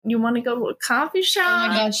You want to go to a coffee shop? Oh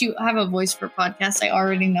my gosh, you have a voice for podcasts. I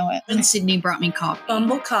already know it. And Sydney brought me coffee.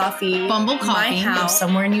 Bumble Coffee. Bumble Coffee. My house.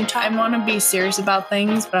 Somewhere in Utah. I want to be serious about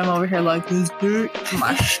things, but I'm over here like, this dick.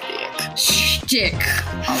 My Shtick.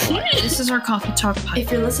 This is our coffee talk podcast.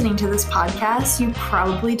 If you're listening to this podcast, you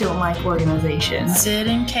probably don't like organization. Sid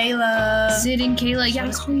and Kayla. Sid and Kayla. Yeah,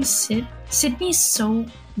 I call you Sid. Sydney's so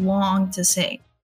long to say.